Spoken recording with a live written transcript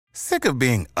Sick of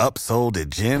being upsold at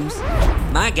gyms?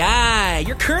 My guy,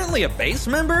 you're currently a base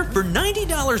member? For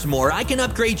 $90 more, I can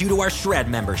upgrade you to our Shred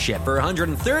membership. For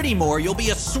 $130 more, you'll be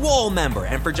a Swole member.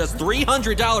 And for just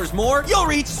 $300 more, you'll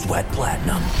reach Sweat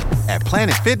Platinum. At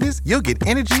Planet Fitness, you'll get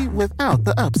energy without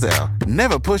the upsell.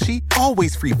 Never pushy,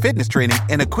 always free fitness training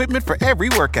and equipment for every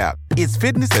workout. It's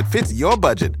fitness that fits your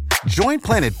budget. Join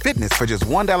Planet Fitness for just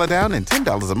 $1 down and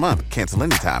 $10 a month. Cancel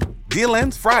anytime. Deal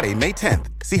ends Friday, May 10th.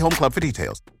 See Home Club for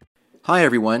details. Hi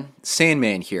everyone,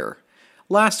 Sandman here.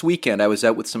 Last weekend I was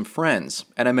out with some friends,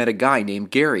 and I met a guy named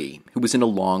Gary, who was in a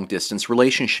long-distance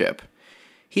relationship.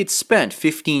 He had spent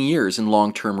 15 years in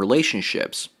long-term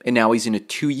relationships, and now he's in a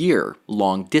 2-year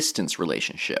long-distance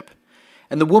relationship.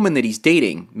 And the woman that he's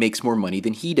dating makes more money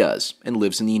than he does, and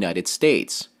lives in the United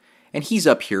States. And he's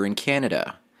up here in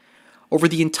Canada. Over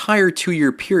the entire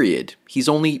 2-year period, he's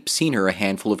only seen her a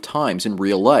handful of times in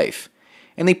real life,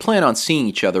 and they plan on seeing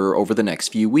each other over the next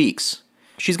few weeks.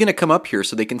 She's going to come up here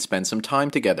so they can spend some time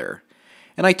together.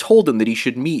 And I told him that he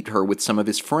should meet her with some of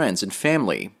his friends and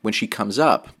family when she comes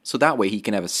up, so that way he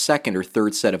can have a second or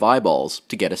third set of eyeballs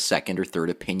to get a second or third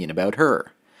opinion about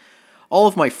her. All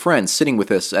of my friends sitting with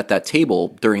us at that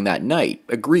table during that night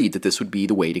agreed that this would be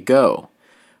the way to go.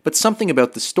 But something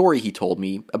about the story he told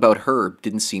me about her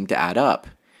didn't seem to add up,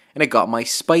 and it got my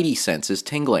spidey senses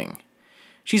tingling.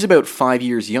 She's about 5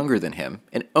 years younger than him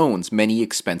and owns many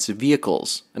expensive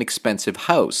vehicles, an expensive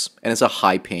house, and has a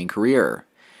high-paying career.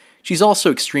 She's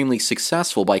also extremely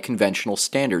successful by conventional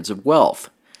standards of wealth,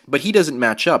 but he doesn't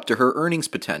match up to her earnings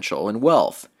potential and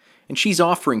wealth, and she's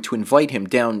offering to invite him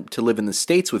down to live in the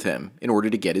States with him in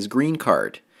order to get his green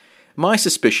card. My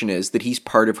suspicion is that he's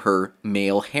part of her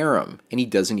male harem, and he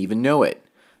doesn't even know it.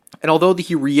 And although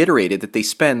he reiterated that they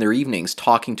spend their evenings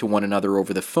talking to one another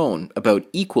over the phone about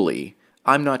equally,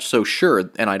 I'm not so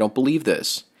sure, and I don't believe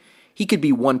this. He could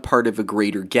be one part of a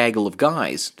greater gaggle of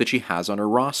guys that she has on her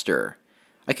roster.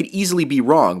 I could easily be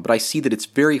wrong, but I see that it's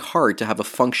very hard to have a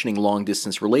functioning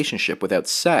long-distance relationship without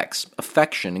sex,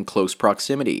 affection, and close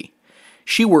proximity.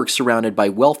 She works surrounded by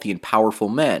wealthy and powerful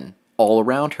men all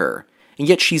around her, and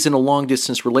yet she's in a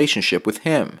long-distance relationship with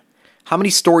him. How many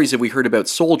stories have we heard about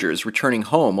soldiers returning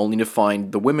home only to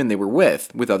find the women they were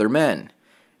with other men?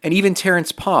 And even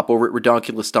Terrence Popp over at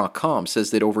Redonkulous.com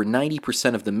says that over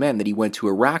 90% of the men that he went to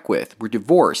Iraq with were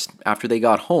divorced after they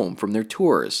got home from their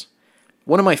tours.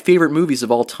 One of my favorite movies of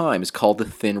all time is called The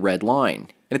Thin Red Line,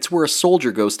 and it's where a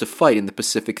soldier goes to fight in the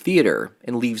Pacific Theater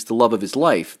and leaves the love of his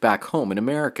life back home in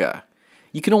America.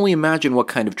 You can only imagine what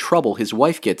kind of trouble his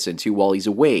wife gets into while he's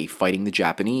away fighting the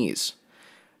Japanese.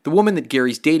 The woman that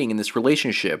Gary's dating in this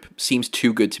relationship seems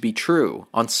too good to be true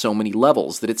on so many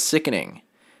levels that it's sickening.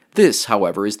 This,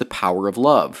 however, is the power of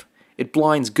love. It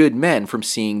blinds good men from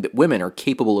seeing that women are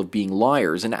capable of being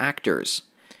liars and actors.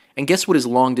 And guess what his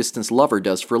long-distance lover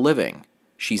does for a living?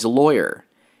 She's a lawyer.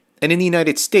 And in the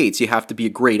United States, you have to be a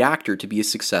great actor to be a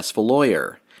successful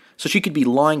lawyer. So she could be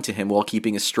lying to him while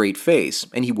keeping a straight face,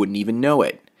 and he wouldn't even know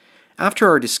it. After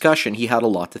our discussion, he had a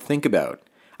lot to think about.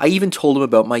 I even told him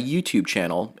about my YouTube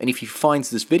channel, and if he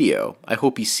finds this video, I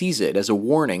hope he sees it as a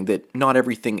warning that not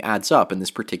everything adds up in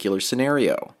this particular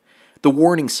scenario. The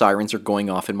warning sirens are going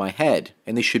off in my head,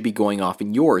 and they should be going off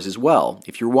in yours as well,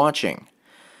 if you're watching.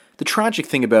 The tragic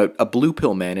thing about a blue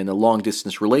pill man in a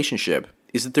long-distance relationship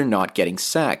is that they're not getting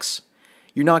sex.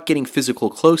 You're not getting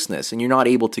physical closeness, and you're not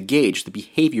able to gauge the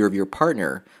behavior of your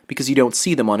partner because you don't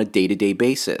see them on a day-to-day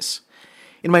basis.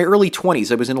 In my early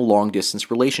 20s, I was in a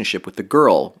long-distance relationship with a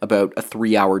girl about a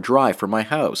 3-hour drive from my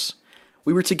house.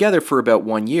 We were together for about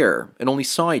 1 year, and only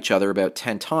saw each other about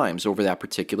 10 times over that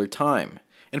particular time.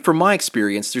 And from my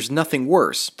experience, there's nothing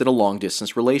worse than a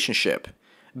long-distance relationship.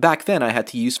 Back then, I had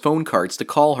to use phone cards to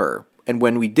call her, and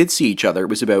when we did see each other, it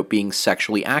was about being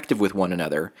sexually active with one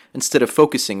another, instead of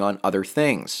focusing on other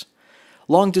things.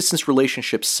 Long-distance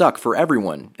relationships suck for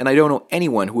everyone, and I don't know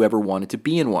anyone who ever wanted to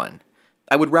be in one.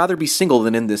 I would rather be single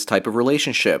than in this type of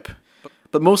relationship.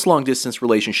 But most long-distance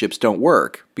relationships don't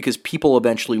work, because people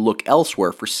eventually look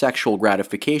elsewhere for sexual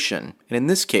gratification, and in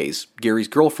this case, Gary's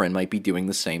girlfriend might be doing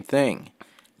the same thing.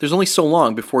 There's only so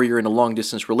long before you're in a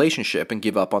long-distance relationship and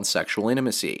give up on sexual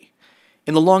intimacy.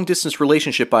 In the long-distance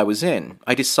relationship I was in,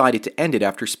 I decided to end it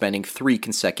after spending 3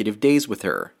 consecutive days with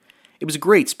her. It was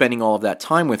great spending all of that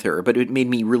time with her, but it made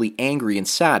me really angry and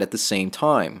sad at the same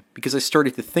time, because I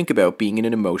started to think about being in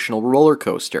an emotional roller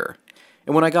coaster.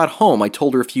 And when I got home, I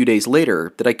told her a few days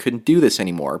later that I couldn't do this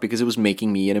anymore because it was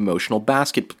making me an emotional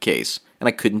basket case, and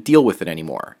I couldn't deal with it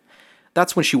anymore.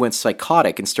 That's when she went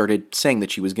psychotic and started saying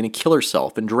that she was going to kill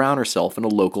herself and drown herself in a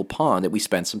local pond that we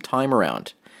spent some time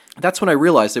around. That's when I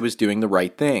realized I was doing the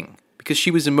right thing, because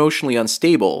she was emotionally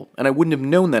unstable, and I wouldn't have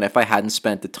known that if I hadn't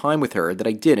spent the time with her that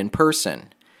I did in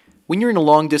person. When you're in a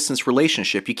long-distance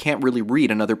relationship, you can't really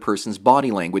read another person's body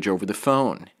language over the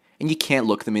phone, and you can't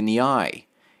look them in the eye.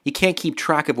 You can't keep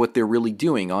track of what they're really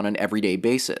doing on an everyday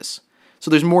basis.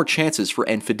 So there's more chances for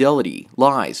infidelity,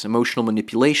 lies, emotional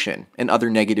manipulation, and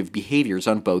other negative behaviors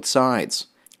on both sides.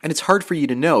 And it's hard for you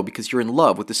to know because you're in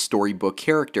love with a storybook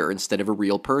character instead of a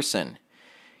real person.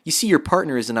 You see your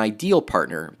partner as an ideal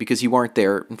partner because you aren't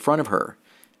there in front of her.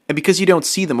 And because you don't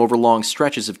see them over long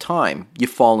stretches of time, you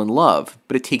fall in love,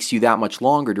 but it takes you that much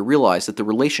longer to realize that the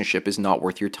relationship is not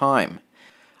worth your time.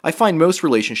 I find most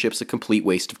relationships a complete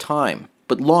waste of time,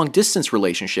 but long-distance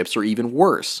relationships are even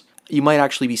worse. You might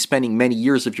actually be spending many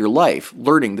years of your life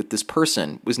learning that this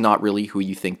person was not really who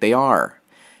you think they are.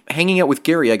 Hanging out with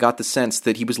Gary, I got the sense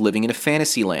that he was living in a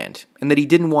fantasy land, and that he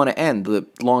didn't want to end the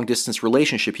long-distance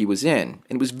relationship he was in,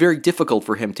 and it was very difficult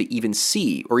for him to even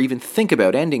see or even think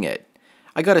about ending it.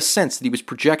 I got a sense that he was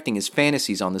projecting his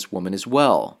fantasies on this woman as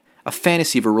well. A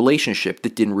fantasy of a relationship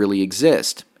that didn't really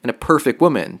exist, and a perfect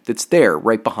woman that's there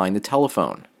right behind the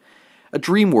telephone. A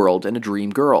dream world and a dream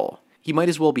girl. He might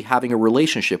as well be having a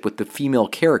relationship with the female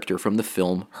character from the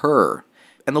film Her.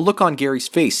 And the look on Gary's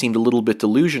face seemed a little bit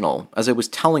delusional as I was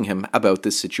telling him about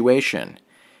this situation.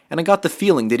 And I got the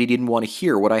feeling that he didn't want to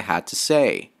hear what I had to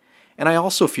say. And I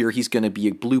also fear he's going to be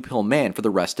a blue pill man for the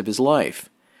rest of his life.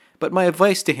 But my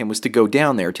advice to him was to go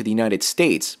down there to the United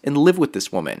States and live with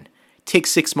this woman. Take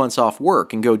 6 months off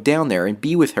work and go down there and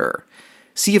be with her.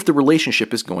 See if the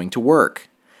relationship is going to work.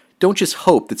 Don't just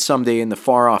hope that someday in the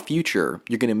far-off future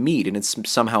you're going to meet and it's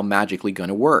somehow magically going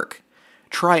to work.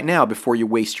 Try it now before you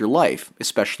waste your life,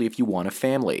 especially if you want a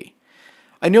family.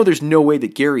 I know there's no way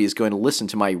that Gary is going to listen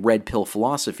to my red pill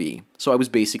philosophy, so I was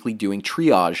basically doing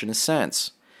triage in a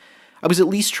sense. I was at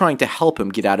least trying to help him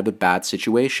get out of a bad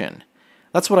situation.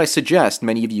 That's what I suggest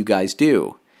many of you guys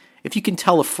do. If you can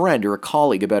tell a friend or a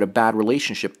colleague about a bad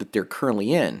relationship that they're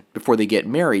currently in before they get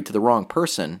married to the wrong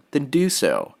person, then do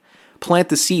so. Plant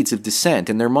the seeds of dissent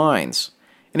in their minds.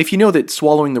 And if you know that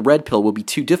swallowing the red pill will be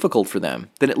too difficult for them,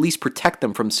 then at least protect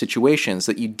them from situations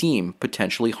that you deem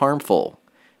potentially harmful.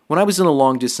 When I was in a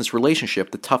long-distance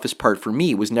relationship, the toughest part for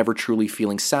me was never truly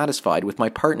feeling satisfied with my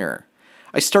partner.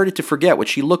 I started to forget what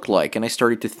she looked like, and I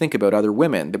started to think about other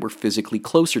women that were physically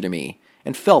closer to me,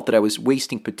 and felt that I was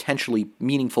wasting potentially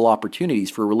meaningful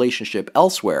opportunities for a relationship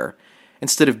elsewhere,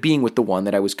 instead of being with the one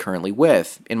that I was currently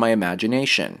with, in my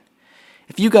imagination.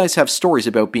 If you guys have stories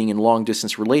about being in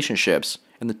long-distance relationships,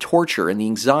 and the torture and the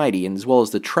anxiety and as well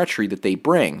as the treachery that they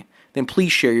bring, then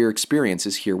please share your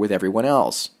experiences here with everyone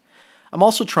else. I'm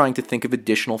also trying to think of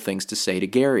additional things to say to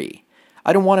Gary.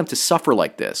 I don't want him to suffer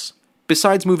like this.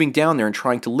 Besides moving down there and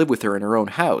trying to live with her in her own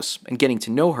house and getting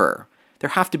to know her,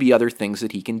 there have to be other things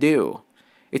that he can do.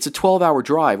 It's a 12-hour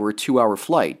drive or a 2-hour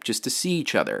flight just to see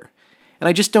each other. And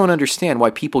I just don't understand why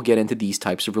people get into these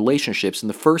types of relationships in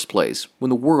the first place when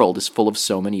the world is full of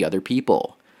so many other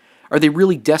people. Are they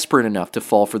really desperate enough to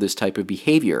fall for this type of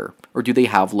behavior, or do they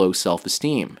have low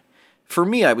self-esteem? For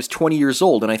me, I was 20 years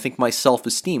old and I think my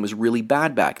self-esteem was really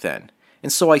bad back then,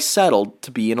 and so I settled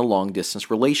to be in a long-distance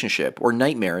relationship, or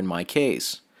nightmare in my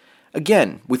case.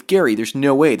 Again, with Gary, there's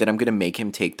no way that I'm going to make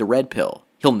him take the red pill.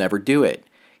 He'll never do it.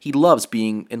 He loves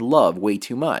being in love way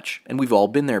too much, and we've all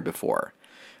been there before.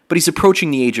 But he's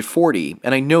approaching the age of 40,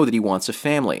 and I know that he wants a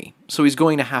family, so he's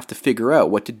going to have to figure out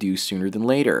what to do sooner than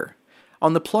later.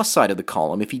 On the plus side of the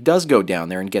column, if he does go down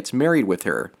there and gets married with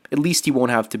her, at least he won't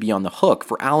have to be on the hook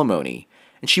for alimony,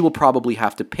 and she will probably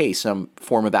have to pay some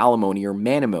form of alimony or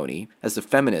manimony, as the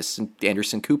feminists and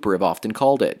Anderson Cooper have often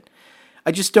called it.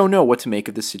 I just don't know what to make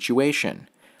of this situation.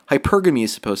 Hypergamy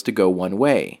is supposed to go one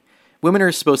way. Women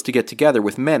are supposed to get together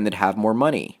with men that have more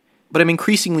money. But I'm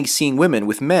increasingly seeing women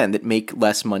with men that make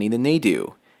less money than they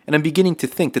do. And I'm beginning to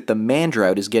think that the man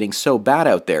drought is getting so bad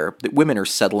out there that women are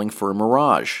settling for a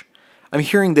mirage. I'm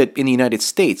hearing that in the United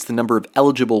States, the number of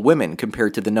eligible women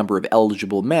compared to the number of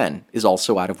eligible men is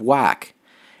also out of whack.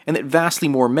 And that vastly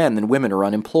more men than women are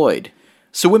unemployed.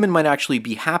 So women might actually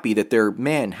be happy that their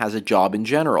man has a job in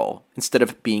general, instead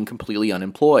of being completely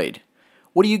unemployed.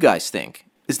 What do you guys think?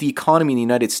 Is the economy in the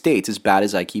United States as bad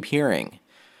as I keep hearing?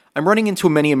 I'm running into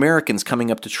many Americans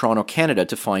coming up to Toronto, Canada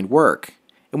to find work.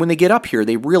 And when they get up here,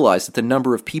 they realize that the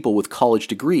number of people with college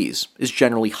degrees is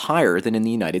generally higher than in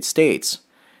the United States.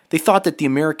 They thought that the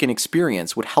American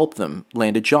experience would help them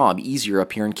land a job easier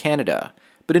up here in Canada.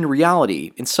 But in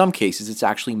reality, in some cases, it's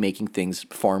actually making things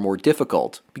far more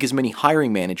difficult because many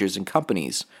hiring managers and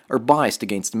companies are biased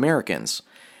against Americans.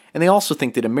 And they also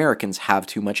think that Americans have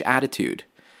too much attitude.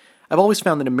 I've always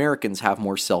found that Americans have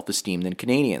more self-esteem than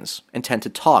Canadians, and tend to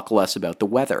talk less about the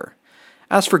weather.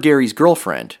 As for Gary's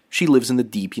girlfriend, she lives in the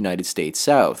deep United States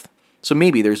South, so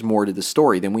maybe there's more to the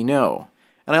story than we know.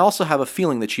 And I also have a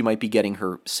feeling that she might be getting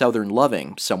her southern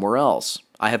loving somewhere else.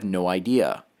 I have no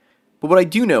idea. But what I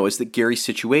do know is that Gary's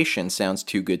situation sounds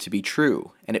too good to be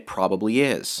true, and it probably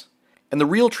is. And the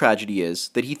real tragedy is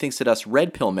that he thinks that us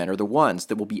red pill men are the ones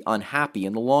that will be unhappy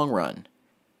in the long run.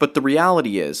 But the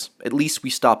reality is, at least we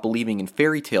stopped believing in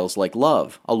fairy tales like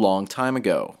love a long time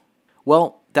ago.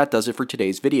 Well, that does it for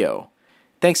today's video.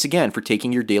 Thanks again for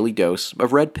taking your daily dose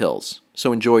of red pills.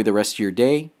 So enjoy the rest of your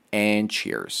day, and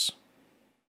cheers.